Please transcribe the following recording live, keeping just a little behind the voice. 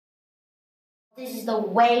This is the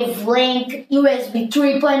Wavlink USB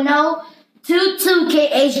 3.0 to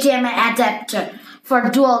 2K HDMI adapter for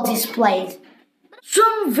dual displays. So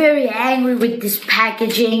I'm very angry with this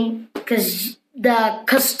packaging because the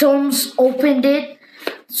customs opened it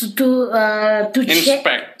to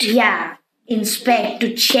inspect. Inspect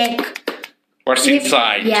to check what's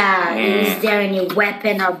inside. Is there any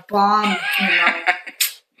weapon or bomb?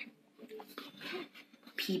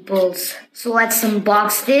 Peoples. So let's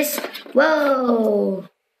unbox this. Whoa!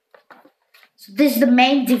 So this is the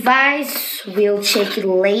main device. We'll check it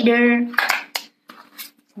later.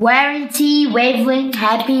 Warranty, Wavlink,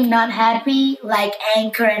 happy, not happy, like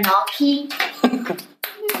Anchor and Aki.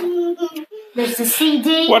 There's the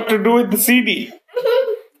CD. What to do with the CD?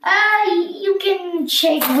 You can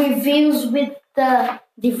check reviews with the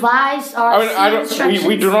device or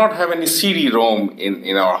we do not have any CD-ROM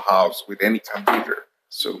in our house with any computer.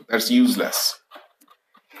 So that's useless.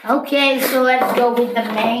 Okay, so let's go with the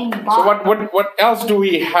main box. So what else do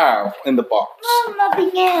we have in the box? Oh,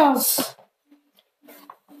 nothing else.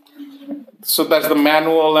 So that's the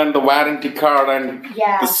manual and the warranty card and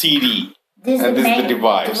the CD. This is the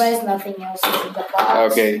device. Nothing else is in the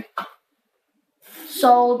box. Okay.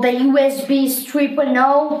 So the USB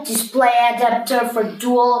 3.0 display adapter for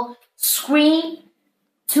dual screen,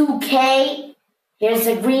 2K. Here's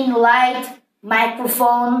a green light.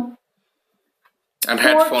 Microphone and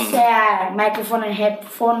ports, headphone. Microphone and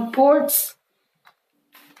headphone ports.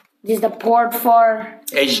 This is the port for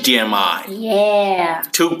HDMI.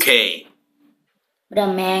 2K. But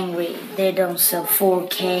I'm angry. They don't sell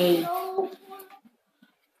 4K.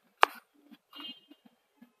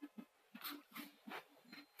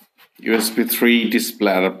 USB 3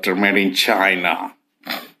 display adapter made in China.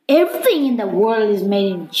 Everything in the world is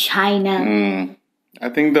made in China. I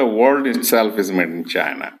think the world itself is made in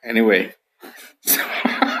China. Anyway.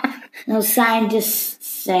 No, scientists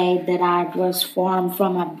say that art was formed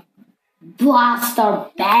from a blast or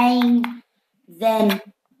bang. Then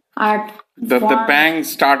art the bang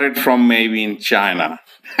started from maybe in China.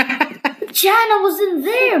 China wasn't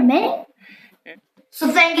there, man.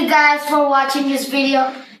 So thank you guys for watching this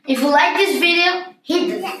video. If you like this video,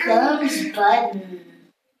 hit the thumbs button.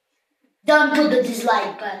 Don't put the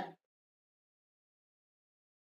dislike button.